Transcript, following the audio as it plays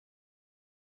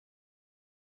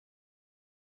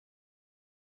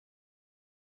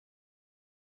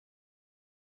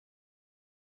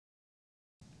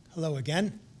Hello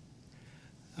again.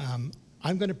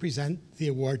 I'm going to present the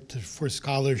award for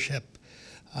scholarship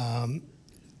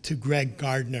to Gregg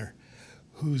Gardner,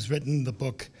 who's written the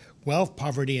book Wealth,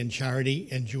 Poverty, and Charity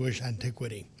in Jewish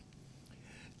Antiquity.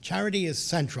 Charity is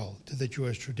central to the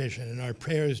Jewish tradition. In our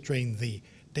prayers during the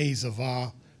days of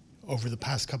awe over the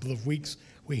past couple of weeks,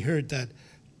 we heard that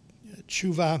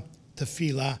tshuva,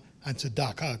 tefillah, and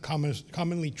tzedakah,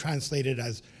 commonly translated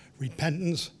as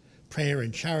repentance, prayer,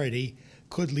 and charity,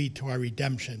 could lead to our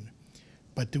redemption.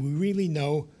 But do we really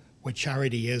know what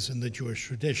charity is in the Jewish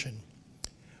tradition?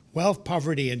 Wealth,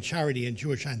 Poverty, and Charity in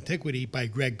Jewish Antiquity by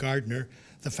Gregg Gardner,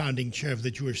 the founding chair of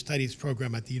the Jewish Studies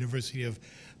program at the University of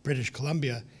British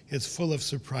Columbia, is full of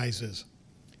surprises.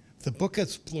 The book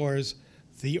explores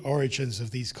the origins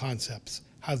of these concepts,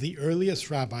 how the earliest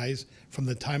rabbis from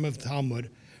the time of Talmud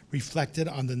reflected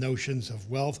on the notions of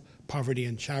wealth, poverty,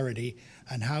 and charity,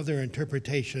 and how their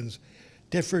interpretations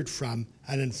differed from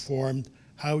and informed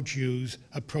how Jews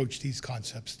approach these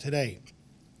concepts today.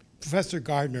 Professor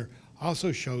Gardner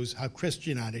also shows how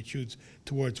Christian attitudes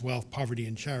towards wealth, poverty,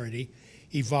 and charity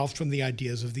evolved from the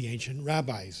ideas of the ancient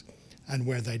rabbis and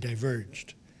where they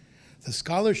diverged. The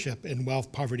scholarship in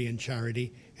wealth, poverty, and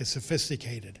charity is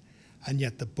sophisticated, and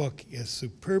yet the book is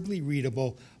superbly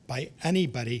readable by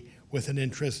anybody with an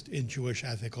interest in Jewish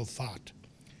ethical thought.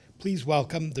 Please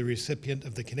welcome the recipient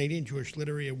of the Canadian Jewish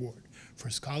Literary Award for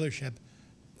Scholarship,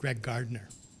 Gregg Gardner.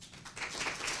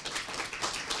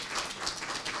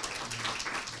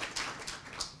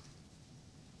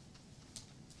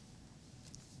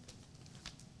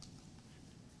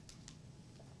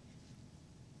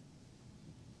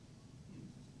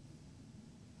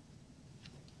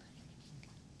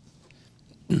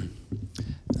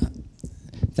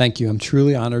 Thank you. I'm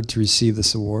truly honored to receive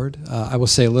this award. I will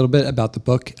say a little bit about the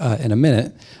book in a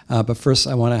minute, but first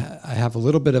I have a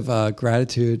little bit of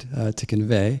gratitude to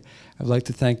convey. I would like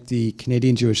to thank the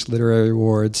Canadian Jewish Literary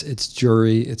Awards, its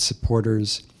jury, its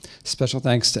supporters. Special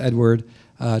thanks to Edward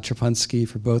Trapunski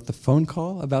for both the phone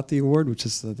call about the award, which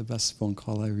is the best phone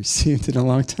call I received in a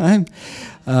long time,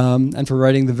 and for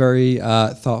writing the very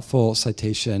thoughtful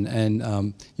citation.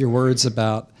 And your words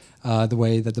about the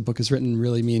way that the book is written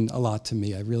really mean a lot to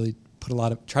me. I really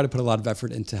try to put a lot of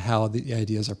effort into how the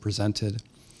ideas are presented.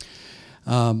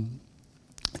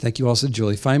 Thank you also to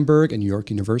Julie Feinberg and New York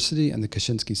University and the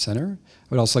Kaczynski Center. I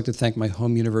would also like to thank my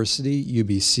home university,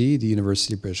 UBC, the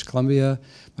University of British Columbia,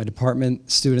 my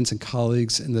department, students, and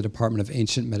colleagues in the Department of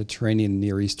Ancient Mediterranean and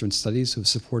Near Eastern Studies who have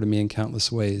supported me in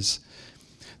countless ways.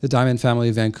 The Diamond family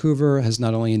of Vancouver has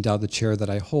not only endowed the chair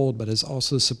that I hold, but has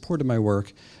also supported my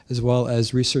work, as well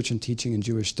as research and teaching in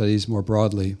Jewish studies more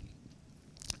broadly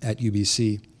at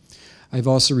UBC. I've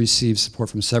also received support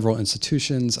from several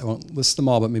institutions. I won't list them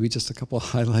all, but maybe just a couple of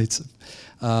highlights.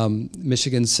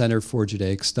 Michigan Center for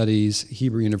Judaic Studies,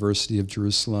 Hebrew University of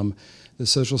Jerusalem, the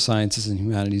Social Sciences and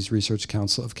Humanities Research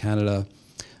Council of Canada.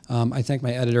 I thank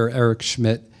my editor, Eric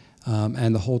Schmidt,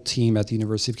 and the whole team at the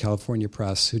University of California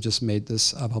Press, who just made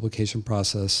this publication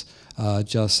process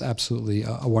just absolutely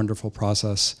a wonderful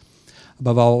process.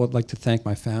 Above all, I would like to thank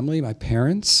my family, my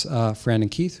parents, Fran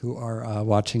and Keith, who are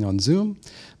watching on Zoom,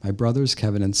 my brothers,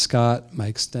 Kevin and Scott, my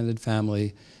extended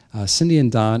family, Cindy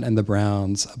and Don, and the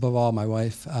Browns. Above all, my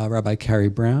wife, Rabbi Carrie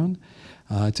Brown,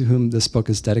 to whom this book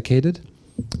is dedicated.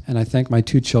 And I thank my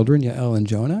two children, Yael and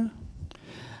Jonah.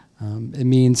 It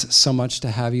means so much to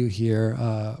have you here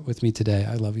with me today.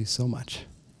 I love you so much.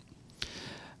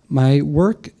 My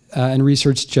work and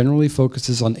research generally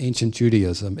focuses on ancient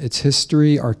Judaism, its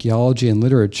history, archaeology, and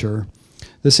literature.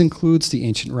 This includes the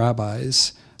ancient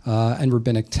rabbis and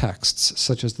rabbinic texts,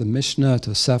 such as the Mishnah,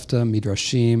 Tosefta,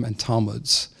 Midrashim, and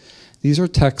Talmuds. These are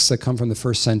texts that come from the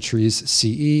first centuries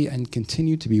CE and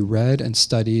continue to be read and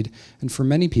studied, and for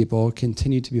many people,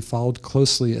 continue to be followed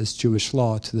closely as Jewish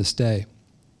law to this day.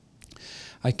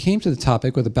 I came to the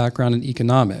topic with a background in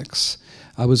economics.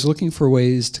 I was looking for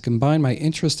ways to combine my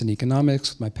interest in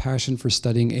economics with my passion for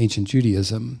studying ancient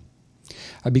Judaism.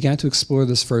 I began to explore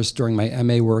this first during my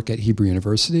MA work at Hebrew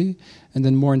University, and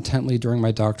then more intently during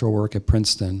my doctoral work at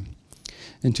Princeton.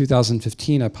 In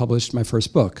 2015, I published my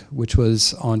first book, which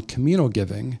was on communal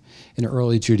giving in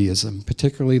early Judaism,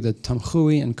 particularly the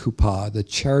Tamchui and Kupah, the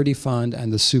charity fund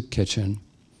and the soup kitchen.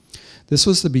 This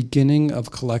was the beginning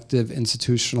of collective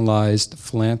institutionalized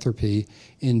philanthropy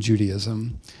in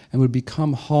Judaism and would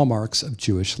become hallmarks of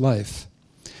Jewish life.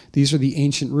 These are the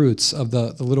ancient roots of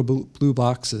the little blue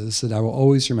boxes that I will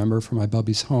always remember from my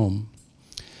Bubby's home.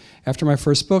 After my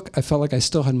first book, I felt like I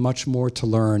still had much more to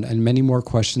learn and many more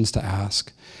questions to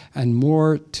ask, and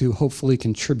more to hopefully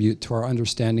contribute to our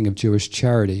understanding of Jewish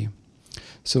charity.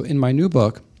 So in my new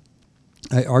book,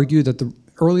 I argue that the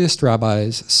earliest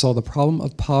rabbis saw the problem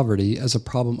of poverty as a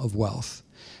problem of wealth,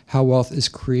 how wealth is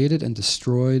created and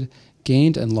destroyed,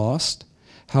 gained and lost,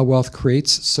 how wealth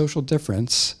creates social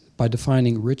difference by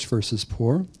defining rich versus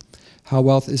poor, how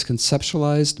wealth is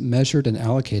conceptualized, measured, and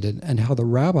allocated, and how the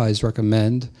rabbis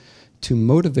recommend to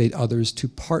motivate others to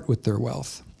part with their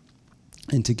wealth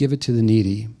and to give it to the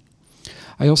needy.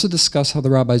 I also discuss how the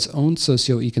rabbis' own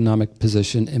socioeconomic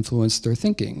position influenced their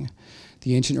thinking.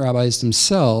 The ancient rabbis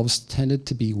themselves tended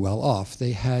to be well off.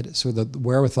 They had sort of the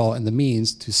wherewithal and the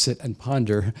means to sit and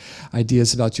ponder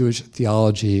ideas about Jewish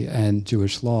theology and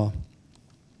Jewish law.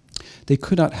 They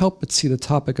could not help but see the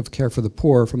topic of care for the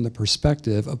poor from the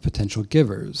perspective of potential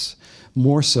givers,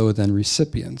 more so than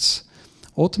recipients.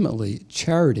 Ultimately,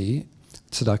 charity,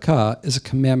 tzedakah, is a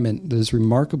commandment that is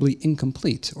remarkably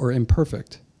incomplete or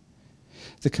imperfect.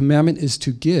 The commandment is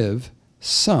to give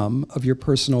some of your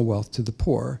personal wealth to the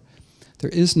poor. There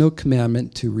is no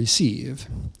commandment to receive.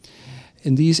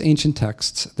 In these ancient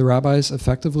texts, the rabbis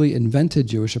effectively invented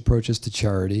Jewish approaches to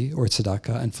charity, or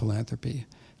tzedakah, and philanthropy.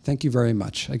 Thank you very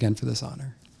much again for this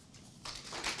honor.